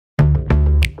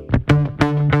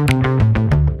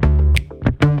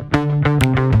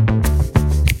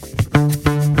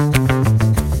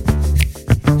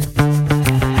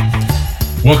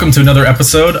welcome to another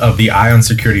episode of the Eye on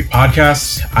Security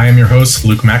podcast. I am your host,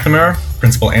 Luke McNamara,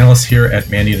 Principal Analyst here at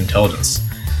Mandiant Intelligence.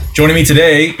 Joining me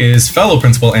today is fellow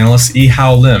Principal Analyst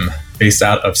Yihao Lim, based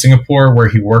out of Singapore, where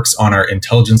he works on our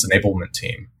Intelligence Enablement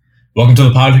team. Welcome to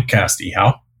the podcast,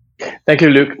 Yihao. Thank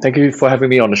you, Luke. Thank you for having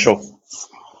me on the show.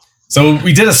 So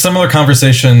we did a similar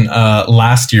conversation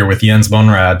last year with Jens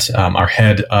Monrad, our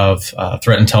head of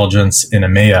threat intelligence in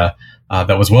EMEA,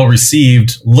 that was well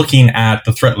received, looking at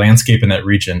the threat landscape in that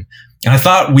region. And I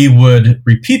thought we would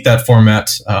repeat that format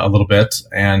a little bit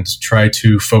and try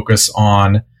to focus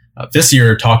on this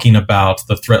year talking about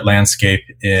the threat landscape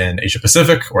in Asia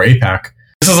Pacific or APAC.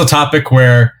 This is a topic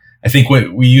where I think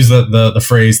we use the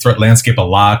phrase threat landscape a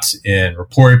lot in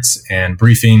reports and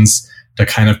briefings to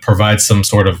kind of provide some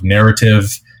sort of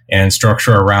narrative and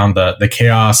structure around the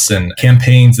chaos and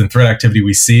campaigns and threat activity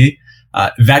we see.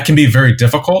 That can be very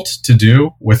difficult to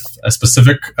do with a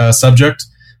specific subject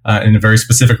in a very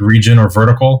specific region or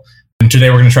vertical. And today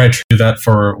we're going to try to do that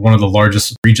for one of the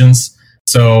largest regions.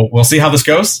 So we'll see how this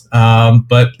goes.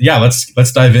 But yeah,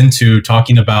 let's dive into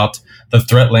talking about the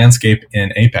threat landscape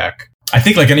in APAC. I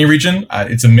think like any region,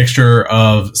 it's a mixture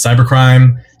of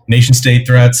cybercrime, nation-state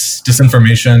threats,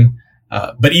 disinformation.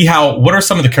 But Yihao, what are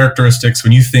some of the characteristics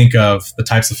when you think of the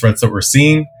types of threats that we're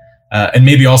seeing? And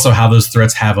maybe also how those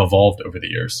threats have evolved over the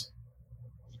years.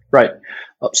 Right.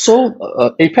 So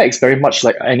APAC is very much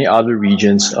like any other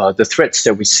regions. The threats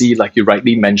that we see, like you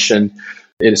rightly mentioned,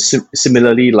 it is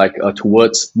similarly like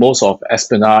towards most of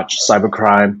espionage,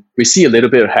 cybercrime. We see a little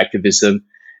bit of hacktivism.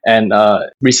 And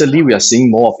recently we are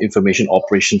seeing more of information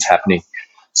operations happening.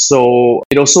 So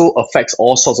it also affects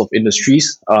all sorts of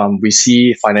industries. We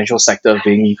see financial sector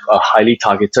being highly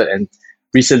targeted, and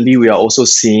recently, we are also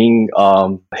seeing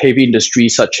heavy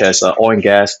industries such as oil and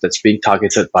gas that's being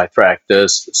targeted by threat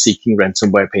actors seeking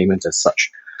ransomware payments as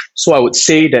such. So I would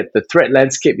say that the threat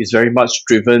landscape is very much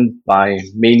driven by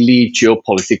mainly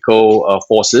geopolitical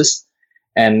forces.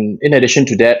 And in addition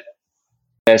to that,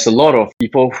 there's a lot of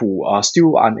people who are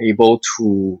still unable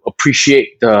to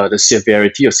appreciate the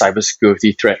severity of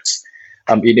cybersecurity threats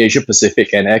in Asia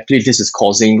Pacific, and actually this is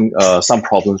causing some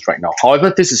problems right now.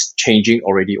 However, this is changing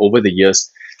already over the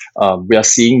years. We are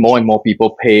seeing more and more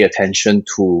people pay attention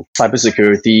to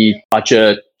cybersecurity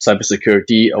budget,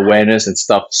 cybersecurity awareness and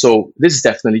stuff. So this is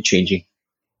definitely changing.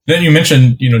 Then you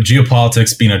mentioned,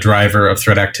 geopolitics being a driver of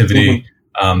threat activity.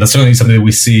 Mm-hmm. That's certainly something that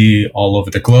we see all over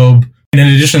the globe. And in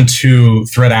addition to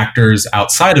threat actors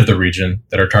outside of the region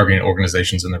that are targeting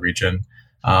organizations in the region,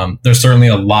 there's certainly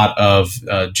a lot of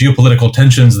geopolitical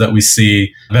tensions that we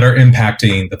see that are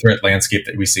impacting the threat landscape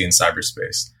that we see in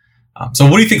cyberspace. So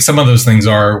what do you think some of those things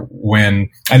are when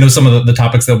I know some of the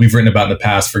topics that we've written about in the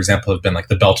past, for example, have been like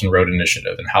the Belt and Road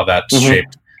Initiative and how that's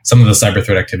shaped some of the cyber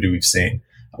threat activity we've seen.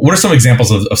 What are some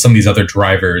examples of some of these other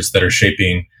drivers that are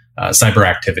shaping cyber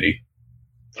activity?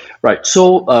 Right.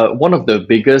 So one of the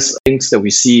biggest things that we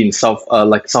see in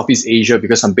Southeast Asia,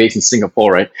 because I'm based in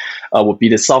Singapore, right, would be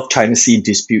the South China Sea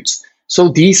disputes. So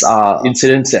these are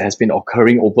incidents that has been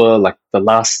occurring over like the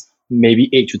last maybe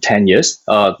 8 to 10 years,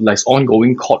 like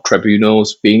ongoing court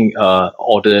tribunals being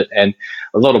ordered and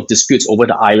a lot of disputes over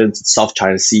the islands in South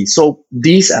China Sea. So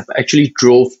these have actually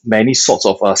drove many sorts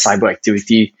of cyber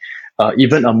activity,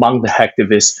 even among the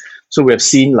hacktivists. So we have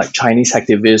seen like Chinese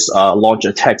hacktivists launch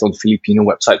attacks on Filipino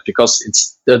websites because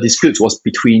the dispute was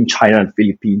between China and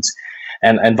Philippines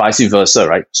and vice versa,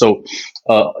 right? So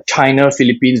China,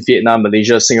 Philippines, Vietnam,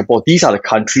 Malaysia, Singapore, these are the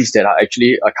countries that are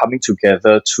actually coming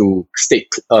together to state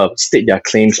their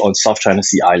claims on South China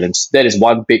Sea islands. That is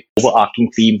one big overarching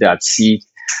theme that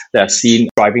I've seen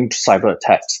driving cyber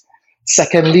attacks.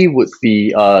 Secondly would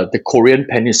be the Korean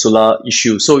Peninsula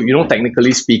issue. So,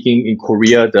 technically speaking, in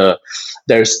Korea,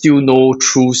 there is still no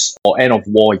truce or end of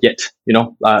war yet.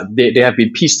 There have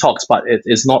been peace talks, but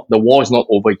the war is not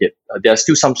over yet. There's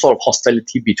still some sort of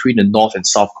hostility between the North and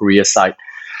South Korea side.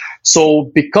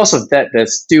 So because of that,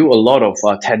 there's still a lot of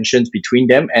tensions between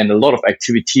them and a lot of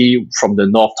activity from the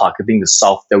North targeting the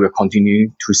South that we're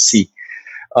continuing to see.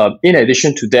 In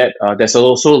addition to that, there's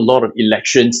also a lot of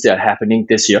elections that are happening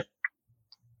this year.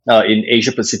 In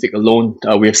Asia Pacific alone,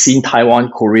 we have seen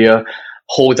Taiwan, Korea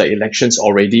hold the elections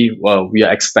already. We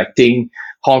are expecting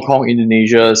Hong Kong,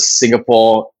 Indonesia,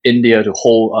 Singapore, India to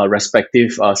hold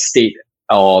respective state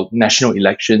or national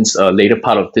elections later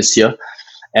part of this year.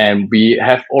 And we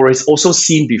have always also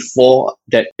seen before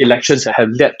that elections have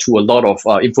led to a lot of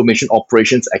information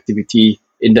operations activity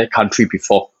in that country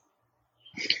before.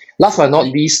 Last but not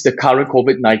least, the current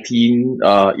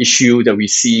COVID-19 issue that we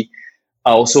see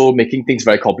are also making things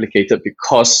very complicated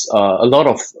because a lot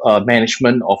of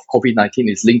management of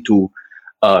COVID-19 is linked to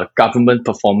government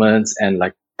performance and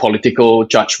like political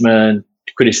judgment,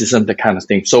 criticism, that kind of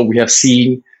thing. So we have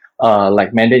seen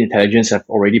like Mandarin Intelligence have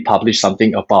already published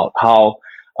something about how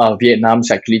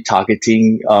Vietnam's actually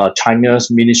targeting China's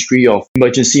Ministry of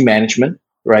Emergency Management,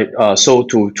 right? So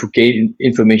to gain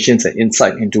information and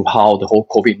insight into how the whole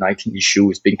COVID-19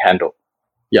 issue is being handled.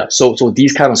 Yeah, so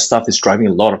these kind of stuff is driving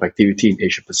a lot of activity in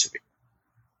Asia Pacific.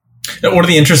 Now, one of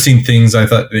the interesting things I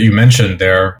thought that you mentioned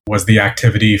there was the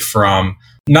activity from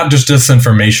not just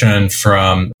disinformation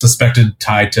from suspected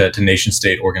tied to nation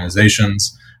state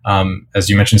organizations, as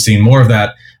you mentioned, seeing more of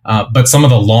that, but some of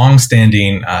the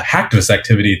long-standing hacktivist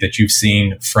activity that you've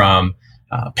seen from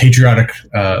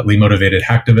patriotically motivated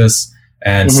hacktivists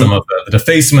and some of the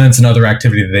defacements and other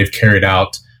activity that they've carried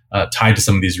out tied to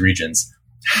some of these regions.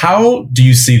 How do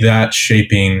you see that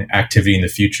shaping activity in the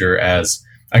future as,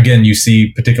 again, you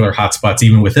see particular hotspots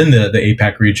even within the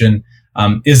APAC region?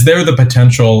 Is there the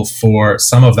potential for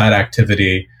some of that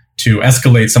activity to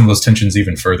escalate some of those tensions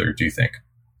even further, do you think?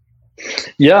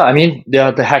 Yeah, I mean,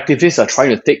 the hacktivists are trying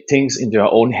to take things into their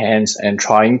own hands and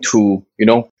trying to,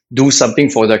 do something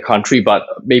for their country, but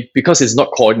because it's not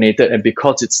coordinated and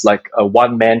because it's like a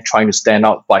one man trying to stand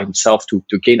out by himself to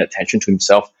gain attention to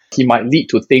himself, he might lead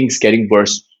to things getting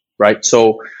worse, right?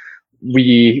 So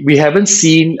we haven't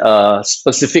seen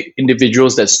specific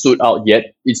individuals that stood out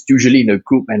yet. It's usually in a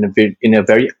group and in a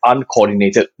very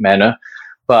uncoordinated manner.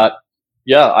 But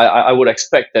yeah, I would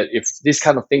expect that if this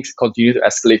kind of things continue to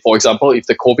escalate, for example, if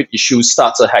the COVID issue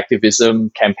starts a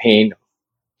hacktivism campaign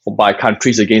by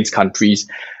countries against countries,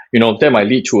 that might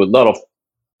lead to a lot of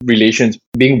relations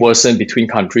being worsened between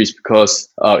countries because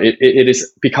it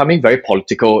is becoming very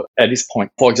political at this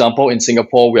point. For example, in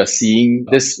Singapore, we are seeing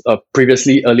this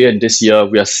earlier in this year,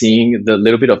 we are seeing the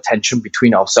little bit of tension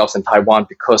between ourselves and Taiwan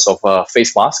because of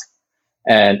face mask.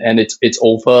 And it's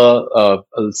over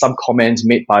some comments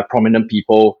made by prominent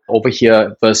people over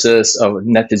here versus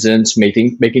netizens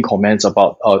making comments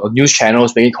about news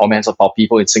channels making comments about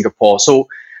people in Singapore. So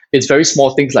it's very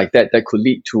small things like that could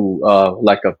lead to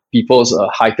people's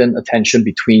heightened attention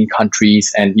between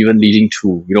countries and even leading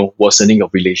to worsening of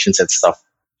relations and stuff.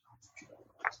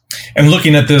 And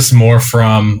looking at this more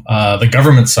from the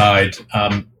government side,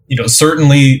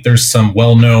 certainly there's some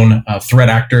well-known threat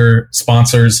actor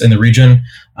sponsors in the region,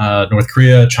 North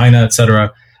Korea, China,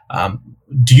 etc.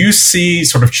 Do you see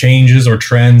sort of changes or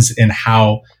trends in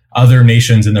how other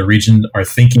nations in the region are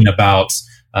thinking about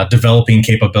developing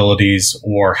capabilities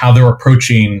or how they're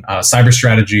approaching cyber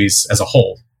strategies as a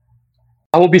whole?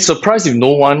 I would be surprised if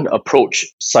no one approached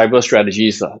cyber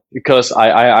strategies because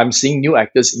I'm seeing new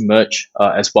actors emerge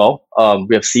as well.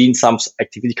 We have seen some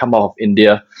activity come out of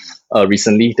India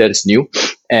recently that is new.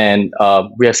 And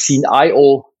we have seen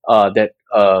I/O that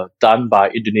done by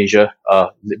Indonesia,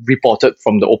 reported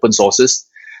from the open sources.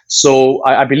 So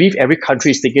I believe every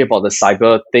country is thinking about the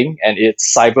cyber thing, and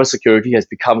its cyber security has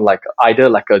become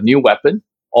either a new weapon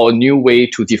or a new way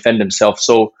to defend themselves.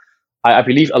 So I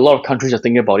believe a lot of countries are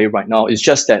thinking about it right now. It's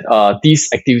just that these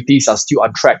activities are still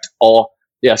untracked or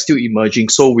they are still emerging.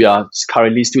 So we are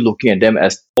currently still looking at them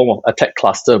as a form of attack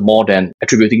cluster more than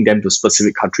attributing them to a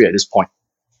specific country at this point.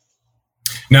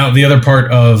 Now, the other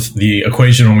part of the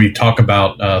equation when we talk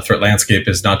about threat landscape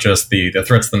is not just the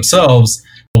threats themselves,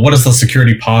 but what does the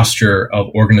security posture of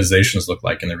organizations look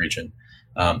like in the region?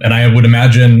 And I would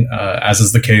imagine, as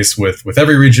is the case with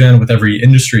every region, with every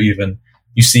industry even,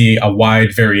 you see a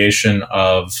wide variation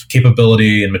of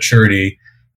capability and maturity.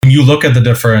 When you look at the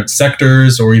different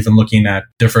sectors or even looking at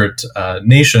different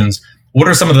nations, what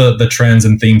are some of the trends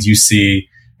and themes you see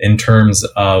in terms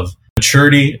of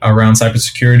maturity around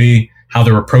cybersecurity, how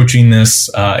they're approaching this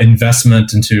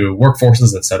investment into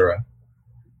workforces, et cetera?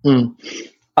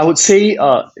 I would say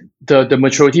the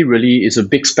maturity really is a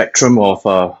big spectrum of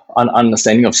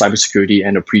understanding of cybersecurity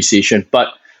and appreciation. But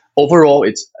overall,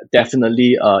 it's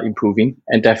definitely improving,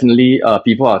 and definitely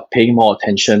people are paying more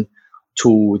attention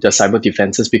to the cyber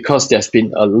defenses because there's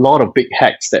been a lot of big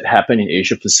hacks that happen in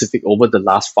Asia Pacific over the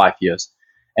last 5 years.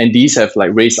 And these have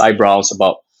raised eyebrows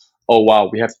about, oh wow,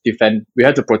 we have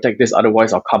to protect this,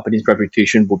 otherwise our company's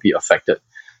reputation will be affected.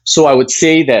 So I would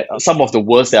say that some of the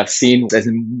worst that I've seen, as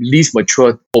in least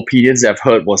mature opinions that I've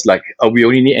heard was we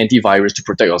only need antivirus to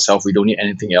protect ourselves, we don't need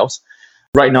anything else.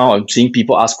 Right now, I'm seeing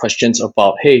people ask questions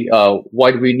about, hey,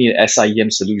 why do we need an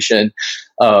SIEM solution?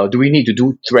 Do we need to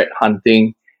do threat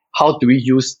hunting? How do we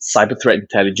use cyber threat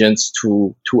intelligence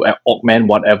to augment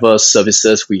whatever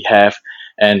services we have?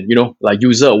 And,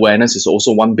 user awareness is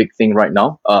also one big thing right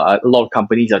now. A lot of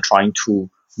companies are trying to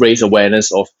raise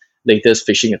awareness of latest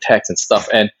phishing attacks and stuff.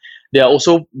 And there are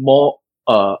also more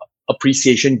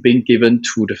appreciation being given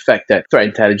to the fact that threat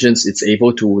intelligence is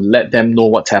able to let them know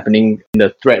what's happening in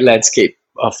the threat landscape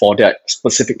for that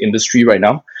specific industry right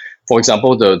now. For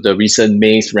example, the recent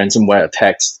Maze ransomware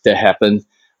attacks that happened,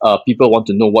 people want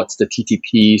to know what's the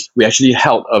TTP. We actually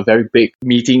held a very big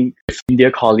meeting with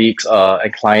India colleagues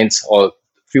and clients a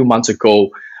few months ago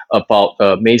about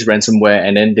Maze ransomware,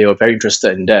 and then they were very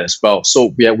interested in that as well.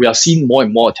 So we are seeing more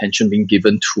and more attention being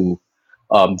given to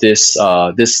this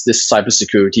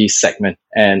cybersecurity segment,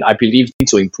 and I believe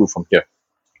things will improve from here.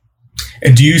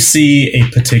 And do you see a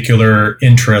particular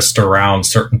interest around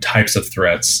certain types of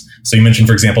threats? So you mentioned,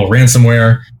 for example,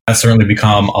 ransomware. That's certainly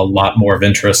become a lot more of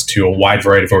interest to a wide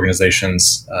variety of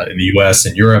organizations in the US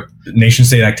and Europe.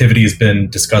 Nation-state activity has been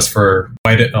discussed for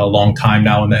quite a long time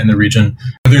now in the region.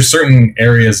 Are there certain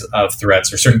areas of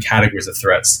threats or certain categories of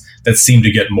threats that seem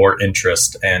to get more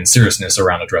interest and seriousness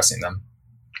around addressing them?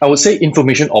 I would say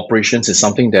information operations is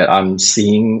something that I'm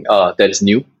seeing that is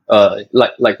new.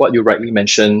 Like what you rightly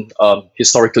mentioned,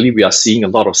 historically we are seeing a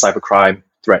lot of cybercrime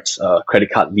threats, credit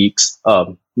card leaks,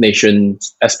 nation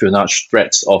espionage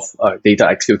threats of data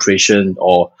exfiltration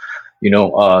or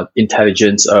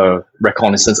intelligence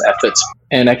reconnaissance efforts.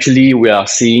 And actually we are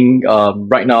seeing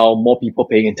right now more people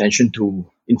paying attention to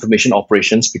information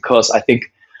operations, because I think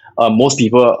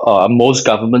most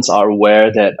governments are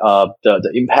aware that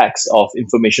the impacts of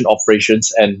information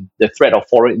operations and the threat of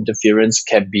foreign interference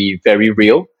can be very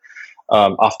real.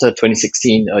 After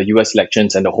 2016 US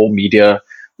elections and the whole media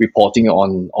reporting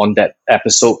on that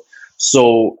episode.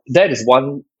 So that is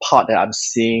one part that I'm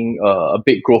seeing a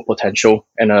big growth potential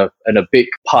and a big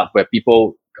part where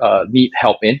people need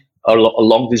help in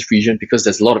along this region, because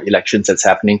there's a lot of elections that's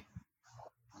happening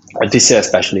this year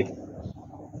especially.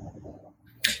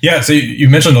 Yeah, so you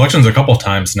mentioned elections a couple of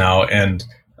times now, and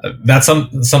that's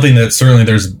something that certainly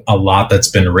there's a lot that's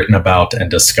been written about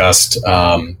and discussed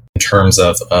in terms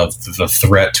of the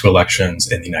threat to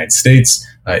elections in the United States,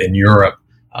 in Europe.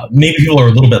 Maybe people are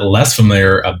a little bit less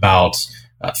familiar about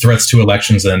threats to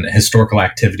elections and historical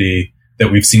activity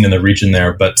that we've seen in the region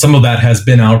there, but some of that has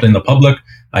been out in the public.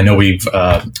 I know we've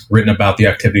written about the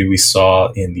activity we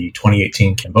saw in the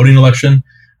 2018 Cambodian election.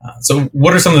 So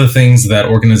what are some of the things that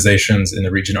organizations in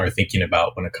the region are thinking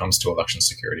about when it comes to election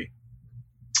security?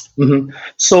 Mm-hmm.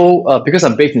 So because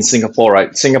I'm based in Singapore,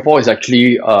 right? Singapore is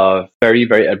actually very,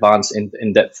 very advanced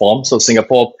in that form. So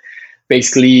Singapore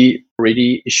basically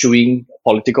already issuing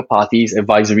political parties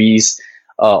advisories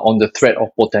on the threat of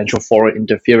potential foreign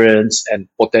interference and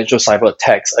potential cyber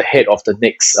attacks ahead of the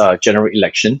next general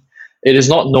election. It is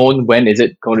not known when is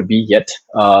it going to be yet.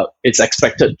 It's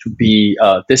expected to be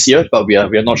this year, but we are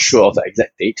not sure of the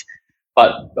exact date.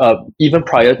 But even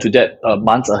prior to that,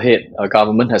 months ahead,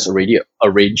 government has already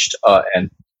arranged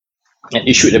and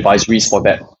issued advisories for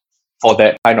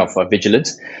that kind of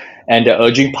vigilance, and they're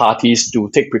urging parties to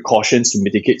take precautions to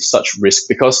mitigate such risk,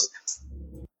 because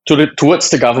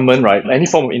towards the government, right, any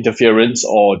form of interference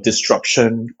or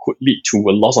disruption could lead to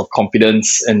a loss of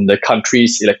confidence in the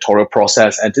country's electoral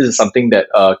process, and this is something that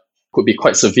could be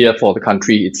quite severe for the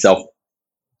country itself.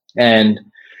 And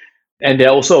they're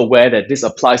also aware that this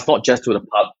applies not just to the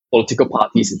political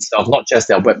parties itself, not just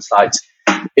their websites.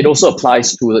 It also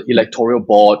applies to the electoral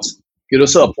boards. It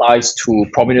also applies to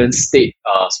prominent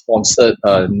state-sponsored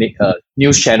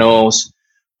news channels,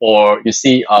 or you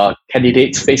see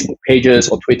candidates' Facebook pages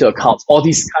or Twitter accounts. All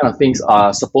these kind of things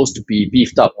are supposed to be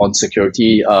beefed up on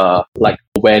security, like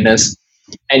awareness,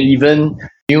 and even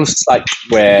news sites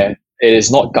where it is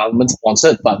not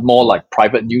government-sponsored but more like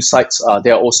private news sites.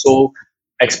 They are also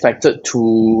expected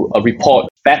to report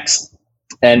facts.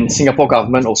 And Singapore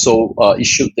government also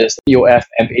issued this EOF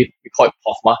MA, we call it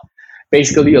POFMA,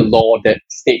 basically a law that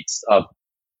states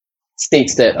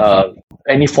that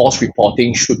any false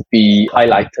reporting should be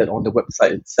highlighted on the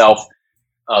website itself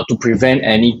to prevent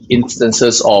any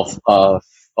instances of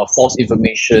false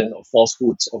information or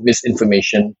falsehoods or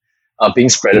misinformation being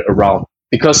spread around.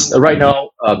 Because right now,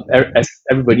 as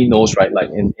everybody knows, right, like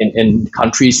in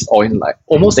countries or in like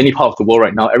almost any part of the world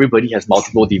right now, everybody has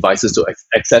multiple devices to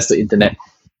access the internet.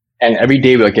 And every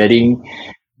day we're getting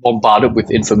bombarded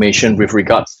with information with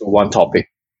regards to one topic.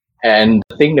 And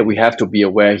the thing that we have to be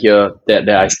aware here that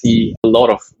I see a lot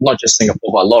of, not just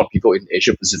Singapore, but a lot of people in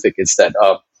Asia Pacific, is that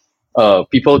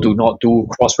people do not do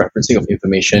cross-referencing of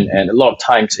information. And a lot of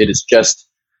times it is just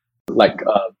like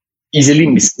easily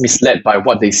misled by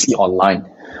what they see online.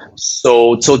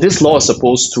 So this law is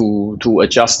supposed to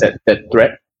adjust that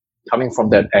threat coming from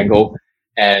that angle.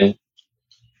 And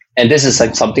this is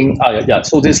like something,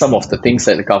 so this is some of the things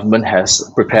that the government has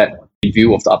prepared in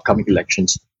view of the upcoming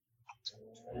elections.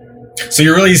 So it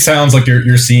really sounds like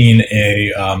you're seeing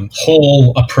a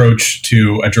whole approach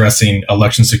to addressing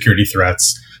election security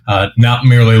threats, not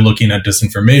merely looking at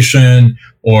disinformation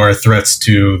or threats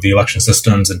to the election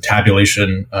systems and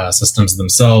tabulation systems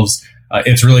themselves.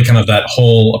 It's really kind of that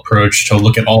whole approach to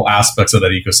look at all aspects of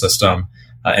that ecosystem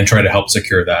and try to help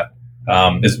secure that.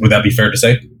 Would that be fair to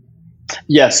say?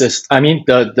 Yes. I mean,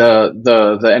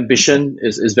 the ambition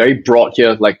is very broad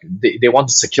here. Like they want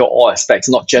to secure all aspects,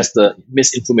 not just the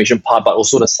misinformation part, but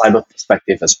also the cyber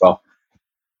perspective as well.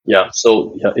 Yeah,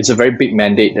 so yeah, it's a very big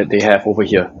mandate that they have over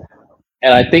here.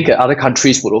 And I think other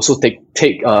countries would also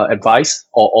take advice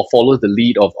or follow the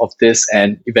lead of this.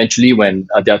 And eventually, when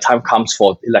their time comes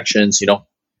for elections,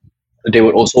 they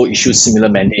would also issue similar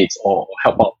mandates or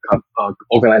help out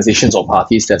organizations or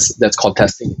parties that's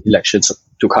contesting elections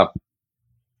to come.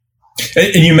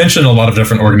 And you mentioned a lot of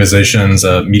different organizations,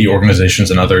 media organizations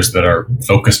and others that are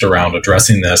focused around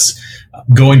addressing this.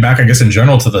 Going back, I guess, in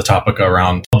general to the topic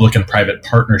around public and private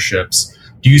partnerships,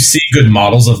 do you see good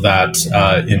models of that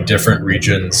in different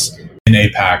regions in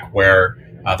APAC where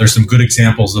there's some good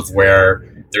examples of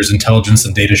where there's intelligence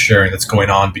and data sharing that's going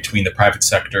on between the private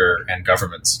sector and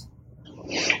governments?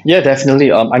 Yeah,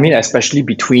 definitely. I mean, especially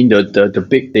between the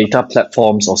big data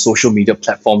platforms or social media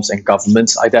platforms and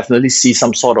governments, I definitely see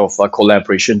some sort of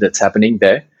collaboration that's happening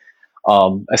there.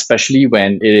 Especially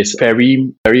when it is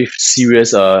very, very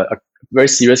serious, a very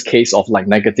serious case of like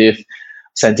negative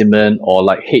sentiment or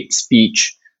like hate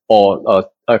speech or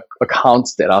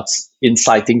accounts that are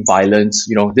inciting violence.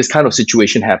 This kind of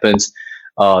situation happens.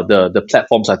 The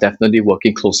platforms are definitely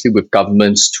working closely with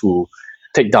governments to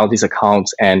take down these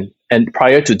accounts, and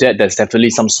prior to that, there's definitely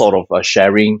some sort of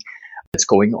sharing that's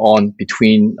going on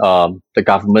between the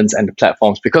governments and the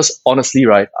platforms. Because honestly,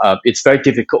 right, it's very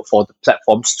difficult for the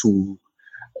platforms to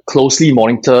closely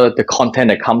monitor the content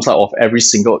that comes out of every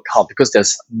single account because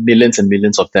there's millions and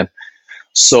millions of them.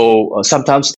 So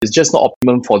sometimes it's just not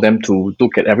optimum for them to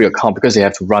look at every account because they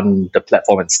have to run the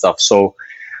platform and stuff. So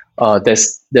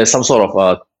there's some sort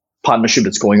of partnership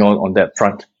that's going on that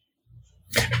front.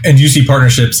 And do you see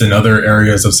partnerships in other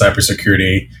areas of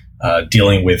cybersecurity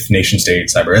dealing with nation state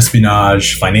cyber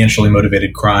espionage, financially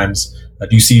motivated crimes? Do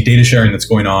you see data sharing that's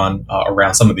going on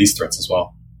around some of these threats as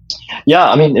well? Yeah,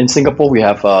 I mean, in Singapore, we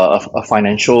have a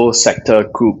financial sector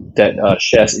group that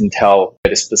shares intel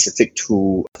that is specific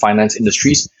to finance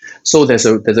industries. So there's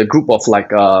a group of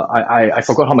like I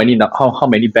forgot how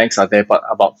many banks are there, but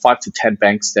about 5 to 10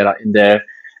 banks that are in there.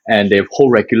 And they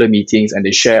hold regular meetings and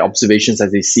they share observations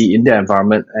as they see in their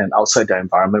environment and outside their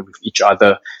environment with each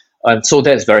other. And so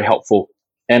that's very helpful.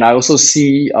 And I also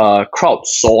see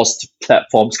crowdsourced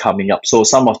platforms coming up. So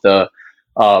some of the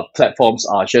platforms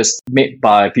are just made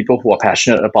by people who are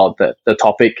passionate about the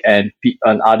topic, and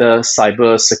other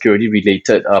cyber security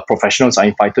related professionals are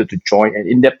invited to join. And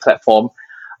in that platform,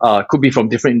 could be from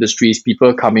different industries,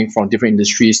 people coming from different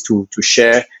industries to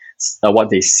share what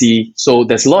they see. So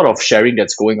there's a lot of sharing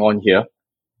that's going on here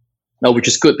now, which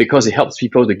is good because it helps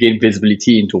people to gain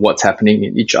visibility into what's happening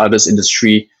in each other's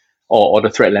industry or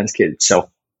the threat landscape itself.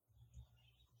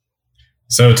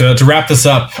 So to wrap this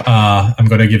up, I'm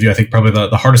going to give you, I think, probably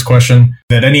the hardest question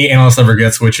that any analyst ever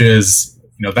gets, which is,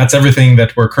 that's everything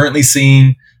that we're currently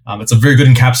seeing. It's a very good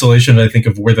encapsulation, I think,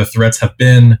 of where the threats have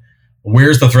been.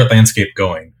 Where's the threat landscape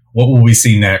going? What will we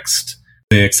see next?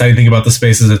 The exciting thing about the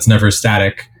space is it's never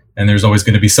static, and there's always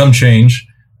going to be some change.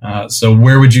 So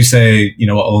where would you say,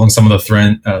 along some of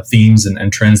the themes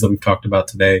and trends that we've talked about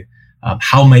today,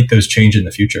 how might those change in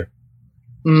the future?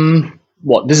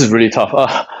 Well, this is really tough.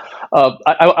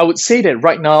 I would say that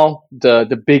right now,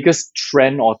 the biggest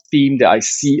trend or theme that I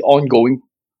see ongoing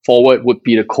forward would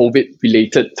be the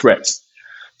COVID-related threats.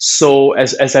 So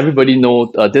as everybody knows,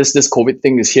 this COVID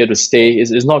thing is here to stay.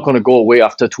 It's not going to go away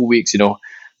after 2 weeks,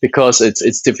 because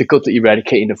it's difficult to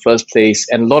eradicate in the first place.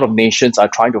 And a lot of nations are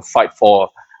trying to fight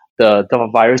for the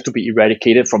virus to be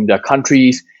eradicated from their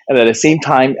countries. And at the same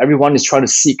time, everyone is trying to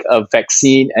seek a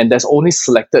vaccine, and there's only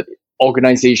selected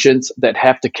organizations that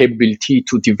have the capability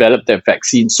to develop that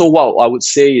vaccine. So what I would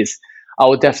say is I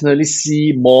would definitely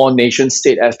see more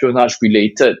nation-state espionage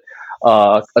related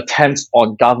attempts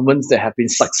on governments that have been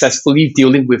successfully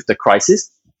dealing with the crisis.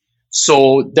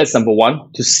 So that's number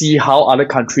one, to see how other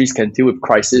countries can deal with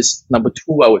crisis. Number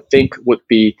two, I would think would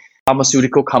be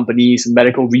pharmaceutical companies,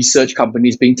 medical research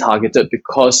companies being targeted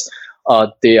because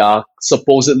they are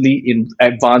supposedly in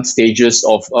advanced stages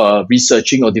of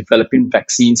researching or developing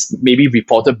vaccines, maybe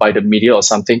reported by the media or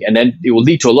something, and then it will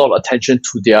lead to a lot of attention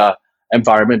to their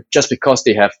environment just because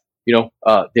they have,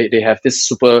 they have this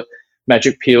super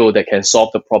magic pill that can solve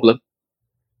the problem.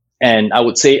 And I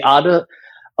would say other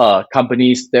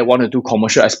companies that want to do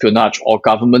commercial espionage or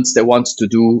governments that want to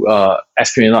do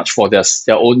espionage for their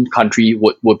own country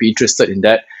would be interested in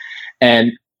that.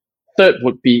 And third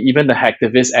would be even the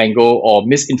hacktivist angle or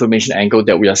misinformation angle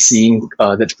that we are seeing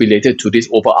that's related to this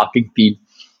overarching theme.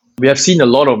 We have seen a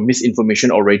lot of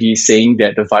misinformation already saying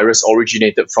that the virus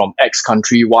originated from X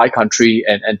country, Y country,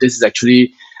 and this is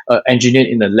actually engineered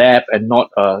in the lab and not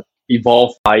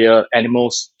evolved via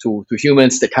animals to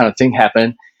humans. That kind of thing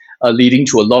happened, leading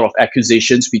to a lot of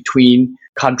accusations between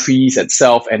countries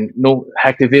itself and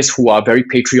hacktivists who are very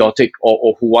patriotic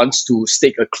or who wants to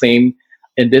stake a claim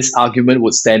in this argument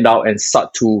would stand out and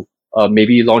start to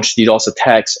maybe launch DDoS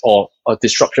attacks or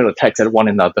disruption attacks at one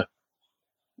another.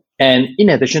 And in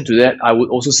addition to that, I would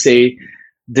also say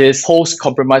this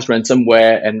post-compromise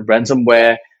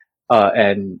ransomware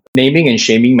and naming and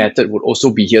shaming method would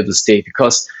also be here to stay,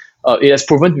 because it has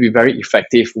proven to be very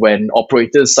effective when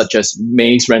operators such as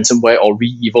Maze ransomware or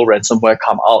ReEvil ransomware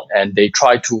come out and they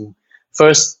try to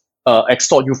first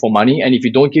extort you for money. And if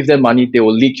you don't give them money, they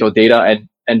will leak your data.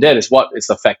 And that is what is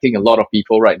affecting a lot of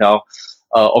people right now.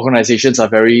 Organizations are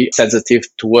very sensitive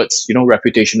towards,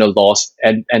 reputational loss,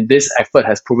 and this effort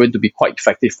has proven to be quite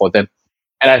effective for them.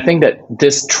 And I think that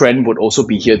this trend would also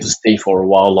be here to stay for a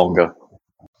while longer.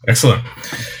 Excellent.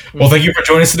 Well, thank you for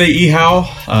joining us today,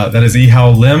 Yihao. That is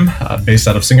Yihao Lim, based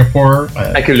out of Singapore.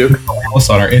 Thank you, Luke.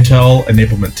 On our Intel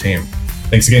enablement team.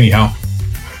 Thanks again, Yihao.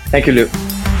 Thank you, Luke.